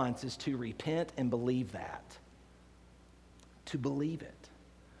response is to repent and believe that. To believe it.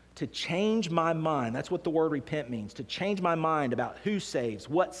 To change my mind. That's what the word repent means. To change my mind about who saves,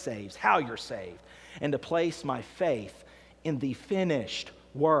 what saves, how you're saved, and to place my faith in the finished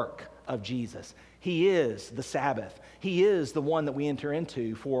work of Jesus. He is the Sabbath. He is the one that we enter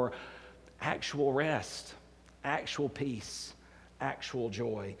into for actual rest, actual peace, actual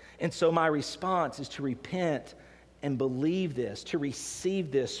joy. And so my response is to repent and believe this, to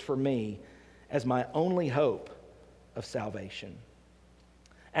receive this for me as my only hope of salvation.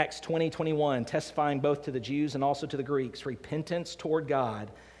 Acts 20:21, testifying both to the Jews and also to the Greeks, repentance toward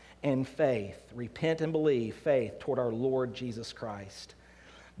God and faith. Repent and believe, faith toward our Lord Jesus Christ.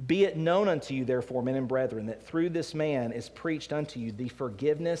 Be it known unto you, therefore, men and brethren, that through this man is preached unto you the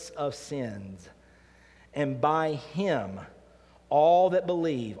forgiveness of sins, and by him all that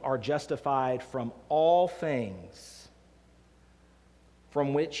believe are justified from all things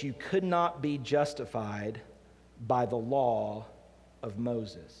from which you could not be justified by the law of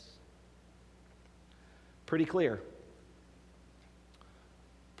Moses. Pretty clear.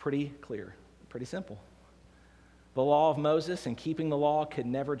 Pretty clear. Pretty simple. The law of Moses and keeping the law could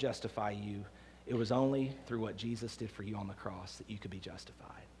never justify you. It was only through what Jesus did for you on the cross that you could be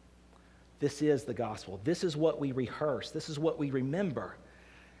justified. This is the gospel. This is what we rehearse. This is what we remember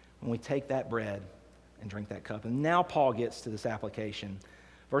when we take that bread and drink that cup. And now Paul gets to this application.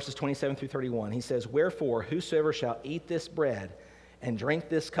 Verses 27 through 31. He says, wherefore, whosoever shall eat this bread and drink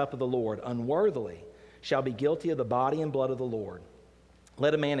this cup of the Lord unworthily shall be guilty of the body and blood of the Lord.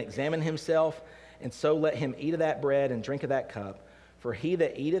 Let a man examine himself, and so let him eat of that bread and drink of that cup. For he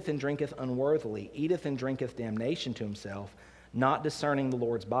that eateth and drinketh unworthily eateth and drinketh damnation to himself, not discerning the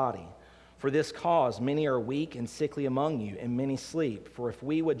Lord's body. For this cause many are weak and sickly among you, and many sleep. For if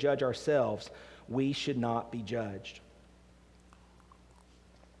we would judge ourselves, we should not be judged.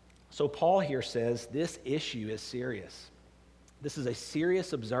 So Paul here says this issue is serious. This is a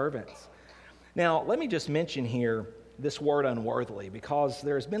serious observance. Now, let me just mention here this word unworthily, because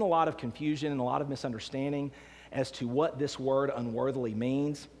there's been a lot of confusion and a lot of misunderstanding as to what this word unworthily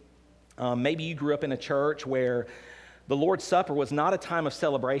means. Maybe you grew up in a church where the Lord's Supper was not a time of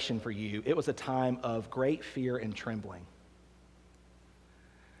celebration for you. It was a time of great fear and trembling.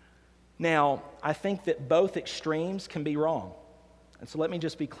 Now, I think that both extremes can be wrong. And so let me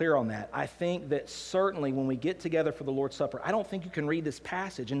just be clear on that. I think that certainly when we get together for the Lord's Supper, I don't think you can read this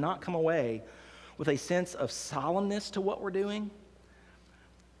passage and not come away with a sense of solemnness to what we're doing.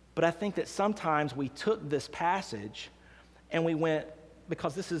 But I think that sometimes we took this passage and we went,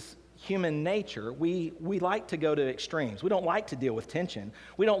 because this is human nature, we like to go to extremes. We don't like to deal with tension.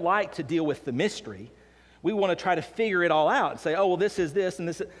 We don't like to deal with the mystery. We want to try to figure it all out and say, oh, well, this is this and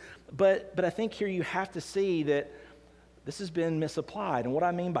this. But I think here you have to see that this has been misapplied. And what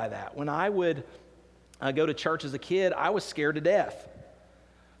I mean by that, when I would go to church as a kid, I was scared to death.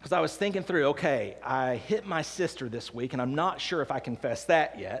 Because I was thinking through, okay, I hit my sister this week, and I'm not sure if I confessed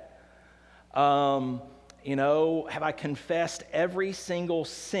that yet. Have I confessed every single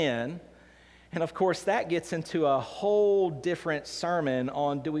sin? And of course, that gets into a whole different sermon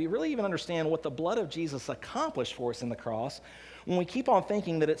on, do we really even understand what the blood of Jesus accomplished for us in the cross? When we keep on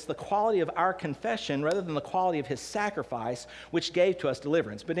thinking that it's the quality of our confession rather than the quality of his sacrifice, which gave to us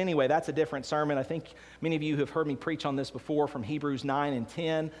deliverance. But anyway, that's a different sermon. I think many of you have heard me preach on this before from Hebrews 9 and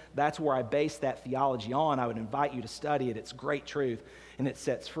 10. That's where I base that theology on. I would invite you to study it. It's great truth, and it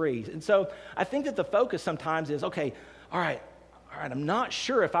sets free. And so I think that the focus sometimes is, okay, all right, I'm not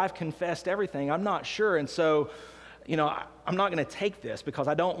sure if I've confessed everything. I'm not sure. And so, I'm not going to take this because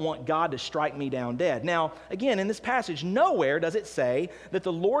I don't want God to strike me down dead. Now, again, in this passage, nowhere does it say that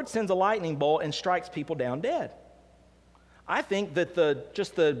the Lord sends a lightning bolt and strikes people down dead. I think that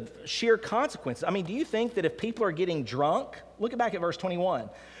the sheer consequences. Do you think that if people are getting drunk, look back at verse 21,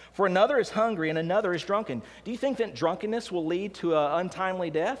 for another is hungry and another is drunken. Do you think that drunkenness will lead to an untimely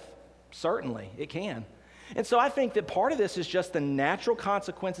death? Certainly, it can. And so I think that part of this is just the natural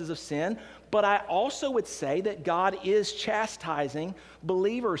consequences of sin, but I also would say that God is chastising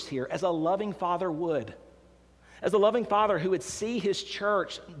believers here as a loving father would. As a loving father who would see his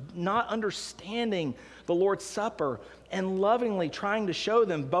church not understanding the Lord's Supper and lovingly trying to show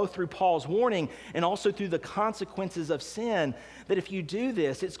them both through Paul's warning and also through the consequences of sin, that if you do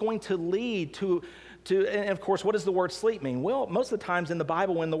this, it's going to lead to, and of course, what does the word sleep mean? Well, most of the times in the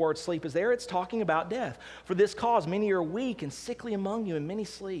Bible when the word sleep is there, it's talking about death. For this cause, many are weak and sickly among you, and many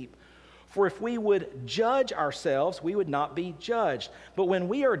sleep. For if we would judge ourselves, we would not be judged. But when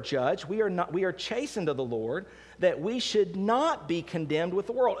we are judged, we are chastened of the Lord, that we should not be condemned with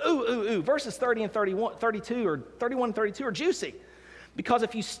the world. Verses 30 and 31 and 32 are juicy. Because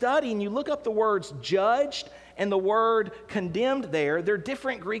if you study and you look up the words judged and the word condemned there, they're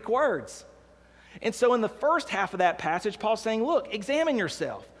different Greek words. And so in the first half of that passage, Paul's saying, look, examine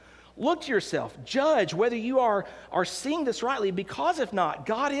yourself. Look to yourself. Judge whether you are seeing this rightly, because if not,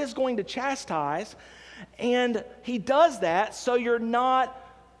 God is going to chastise. And he does that so you're not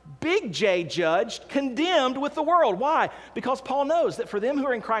big J judged, condemned with the world. Why? Because Paul knows that for them who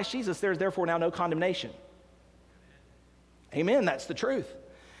are in Christ Jesus, there is therefore now no condemnation. Amen. That's the truth.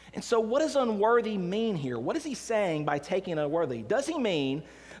 And so what does unworthy mean here? What is he saying by taking unworthy? Does he mean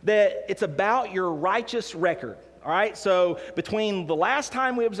that it's about your righteous record? All right, so between the last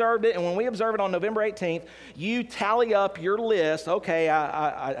time we observed it and when we observe it on November 18th, you tally up your list. Okay,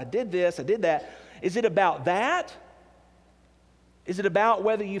 I did this, I did that. Is it about that? Is it about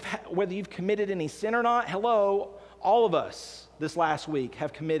whether you've committed any sin or not? Hello, all of us this last week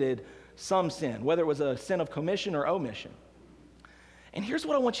have committed some sin, whether it was a sin of commission or omission. And here's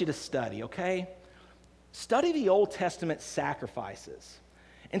what I want you to study, okay? Study the Old Testament sacrifices.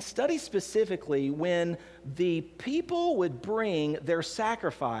 And study specifically when the people would bring their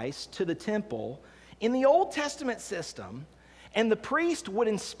sacrifice to the temple in the Old Testament system, and the priest would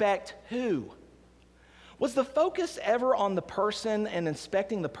inspect who? Was the focus ever on the person and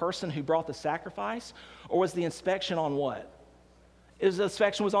inspecting the person who brought the sacrifice? Or was the inspection on what? The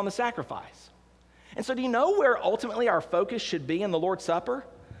inspection was on the sacrifice. And so do you know where ultimately our focus should be in the Lord's Supper?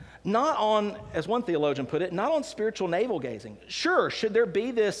 Not on, as one theologian put it, not on spiritual navel gazing. Sure, should there be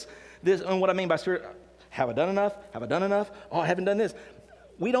this, and what I mean by spirit, have I done enough? Have I done enough? Oh, I haven't done this.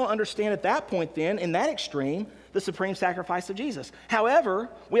 We don't understand at that point then, in that extreme, the supreme sacrifice of Jesus. However,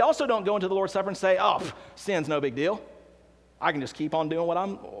 we also don't go into the Lord's Supper and say, sin's no big deal. I can just keep on doing what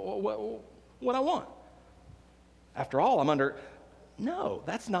I want. After all, I'm under. No,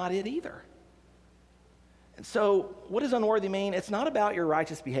 that's not it either. And so what does unworthy mean? It's not about your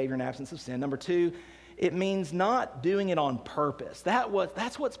righteous behavior and absence of sin. Number two, it means not doing it on purpose.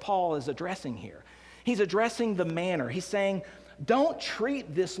 That's what Paul is addressing here. He's addressing the manner. He's saying, don't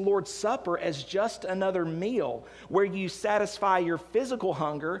treat this Lord's Supper as just another meal where you satisfy your physical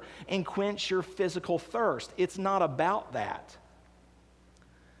hunger and quench your physical thirst. It's not about that.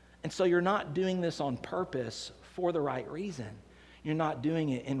 And so you're not doing this on purpose for the right reason. You're not doing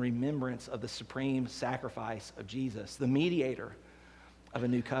it in remembrance of the supreme sacrifice of Jesus, the mediator of a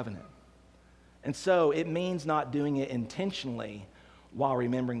new covenant. And so it means not doing it intentionally while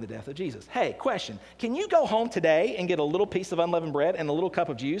remembering the death of Jesus. Hey, question. Can you go home today and get a little piece of unleavened bread and a little cup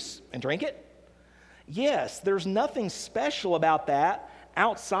of juice and drink it? Yes, there's nothing special about that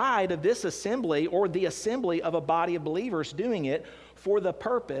outside of this assembly or the assembly of a body of believers doing it for the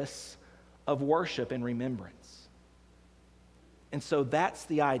purpose of worship and remembrance. And so that's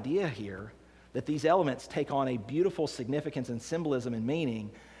the idea here, that these elements take on a beautiful significance and symbolism and meaning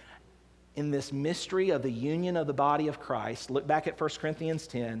in this mystery of the union of the body of Christ. Look back at 1 Corinthians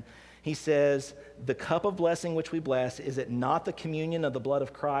 10. He says, the cup of blessing which we bless, is it not the communion of the blood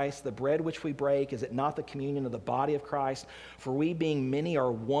of Christ? The bread which we break, is it not the communion of the body of Christ? For we being many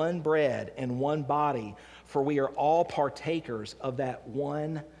are one bread and one body, for we are all partakers of that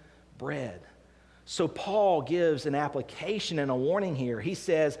one bread. So Paul gives an application and a warning here. He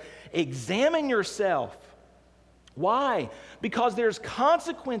says, examine yourself. Why? Because there's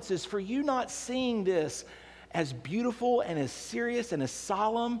consequences for you not seeing this as beautiful and as serious and as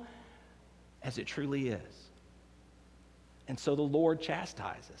solemn as it truly is. And so the Lord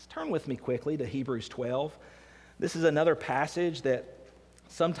chastises. Turn with me quickly to Hebrews 12. This is another passage that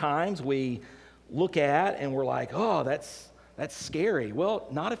sometimes we look at and we're like, oh, that's scary. Well,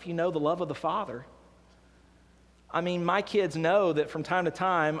 not if you know the love of the Father. I mean, my kids know that from time to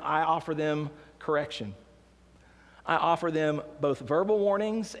time, I offer them correction. I offer them both verbal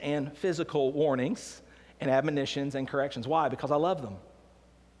warnings and physical warnings and admonitions and corrections. Why? Because I love them.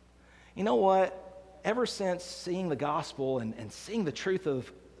 You know what? Ever since seeing the gospel and seeing the truth of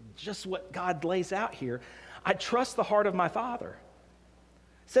just what God lays out here, I trust the heart of my Father.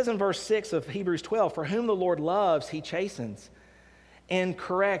 It says in verse 6 of Hebrews 12, for whom the Lord loves, he chastens and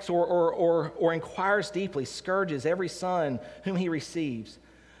corrects or inquires deeply, scourges every son whom he receives.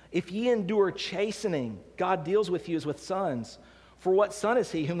 If ye endure chastening, God deals with you as with sons. For what son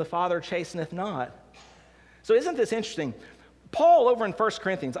is he whom the Father chasteneth not? So isn't this interesting? Paul over in 1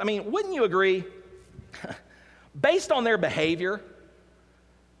 Corinthians, I mean, wouldn't you agree? Based on their behavior,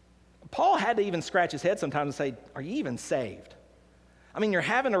 Paul had to even scratch his head sometimes and say, are you even saved? I mean, you're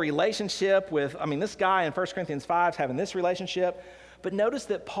having a relationship with, this guy in 1 Corinthians 5 is having this relationship. But notice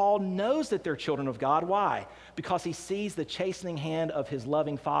that Paul knows that they're children of God. Why? Because he sees the chastening hand of his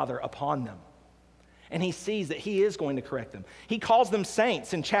loving Father upon them. And he sees that he is going to correct them. He calls them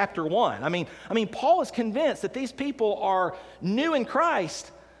saints in chapter 1. I mean, Paul is convinced that these people are new in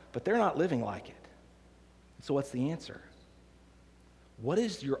Christ, but they're not living like it. So what's the answer? What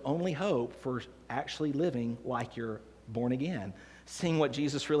is your only hope for actually living like you're born again? Seeing what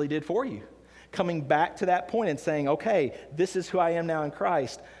Jesus really did for you. Coming back to that point and saying, okay, this is who I am now in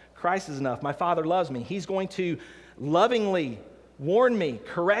Christ. Christ is enough. My Father loves me. He's going to lovingly warn me,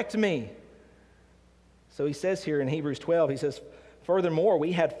 correct me. So he says here in Hebrews 12, he says, furthermore,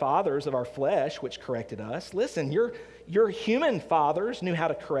 we had fathers of our flesh which corrected us. Listen, your human fathers knew how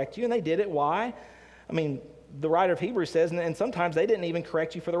to correct you, and they did it. Why? The writer of Hebrews says, and sometimes they didn't even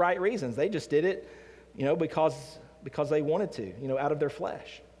correct you for the right reasons. They just did it, because they wanted to, out of their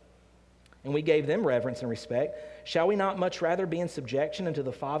flesh. And we gave them reverence and respect. Shall we not much rather be in subjection unto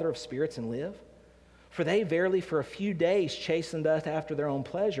the Father of spirits and live? For they verily for a few days chastened us after their own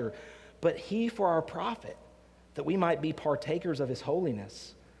pleasure, but he for our profit, that we might be partakers of his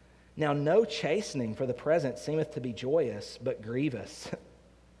holiness. Now no chastening for the present seemeth to be joyous, but grievous.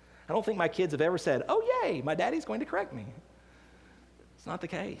 I don't think my kids have ever said, oh yay, my daddy's going to correct me. It's not the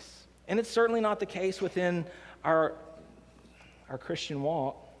case. And it's certainly not the case within our Christian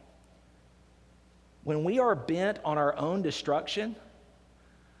walk. When we are bent on our own destruction,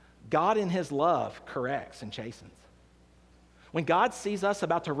 God in his love corrects and chastens. When God sees us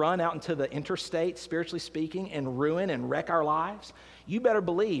about to run out into the interstate, spiritually speaking, and ruin and wreck our lives, you better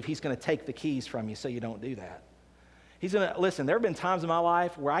believe he's going to take the keys from you so you don't do that. He's going to, listen, there have been times in my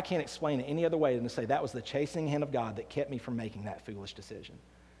life where I can't explain it any other way than to say that was the chastening hand of God that kept me from making that foolish decision.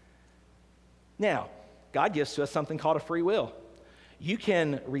 Now, God gives to us something called a free will. You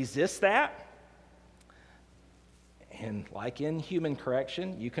can resist that. And like in human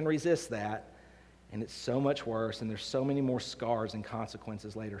correction, you can resist that, and it's so much worse, and there's so many more scars and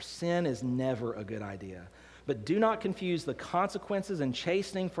consequences later. Sin is never a good idea. But do not confuse the consequences and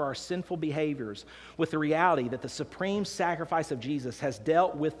chastening for our sinful behaviors with the reality that the supreme sacrifice of Jesus has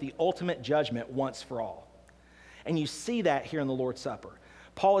dealt with the ultimate judgment once for all. And you see that here in the Lord's Supper.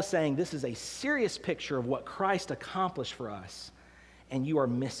 Paul is saying this is a serious picture of what Christ accomplished for us, and you are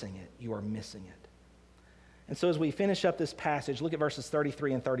missing it. You are missing it. And so as we finish up this passage, look at verses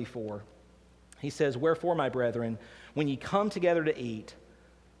 33 and 34. He says, wherefore, my brethren, when ye come together to eat,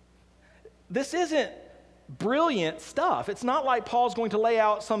 this isn't brilliant stuff. It's not like Paul's going to lay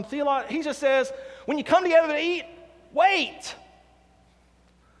out some theology. He just says, when you come together to eat, wait.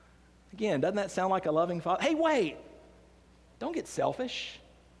 Again, doesn't that sound like a loving father? Hey, wait. Don't get selfish.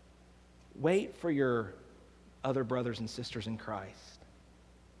 Wait for your other brothers and sisters in Christ.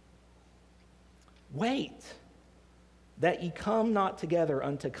 Wait, that ye come not together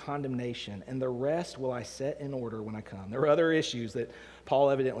unto condemnation, and the rest will I set in order when I come. There were other issues that Paul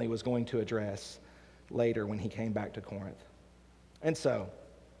evidently was going to address later when he came back to Corinth. And so,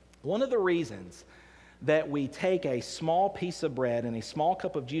 one of the reasons that we take a small piece of bread and a small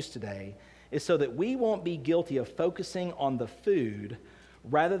cup of juice today is so that we won't be guilty of focusing on the food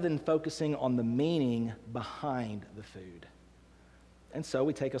rather than focusing on the meaning behind the food. And so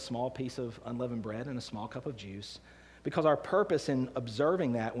we take a small piece of unleavened bread and a small cup of juice because our purpose in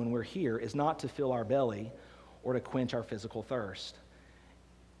observing that when we're here is not to fill our belly or to quench our physical thirst.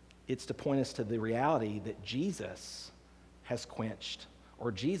 It's to point us to the reality that Jesus has quenched,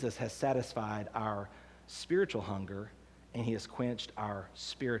 or Jesus has satisfied our spiritual hunger, and he has quenched our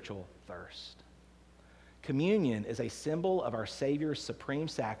spiritual thirst. Communion is a symbol of our Savior's supreme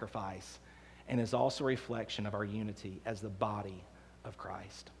sacrifice and is also a reflection of our unity as the body of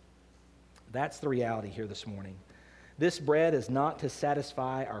Christ. That's the reality here this morning. This bread is not to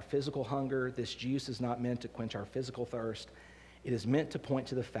satisfy our physical hunger. This juice is not meant to quench our physical thirst. It is meant to point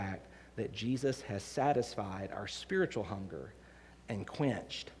to the fact that Jesus has satisfied our spiritual hunger and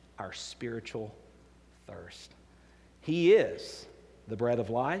quenched our spiritual thirst. He is the bread of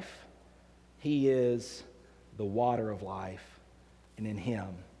life. He is the water of life. And in him,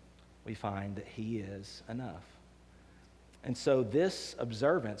 we find that he is enough. And so this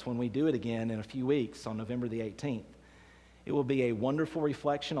observance, when we do it again in a few weeks on November the 18th, it will be a wonderful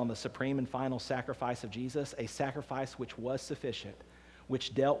reflection on the supreme and final sacrifice of Jesus, a sacrifice which was sufficient,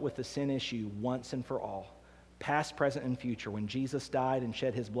 which dealt with the sin issue once and for all, past, present, and future. When Jesus died and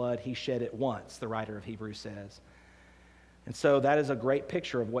shed his blood, he shed it once, the writer of Hebrews says. And so that is a great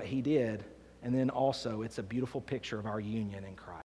picture of what he did, and then also it's a beautiful picture of our union in Christ.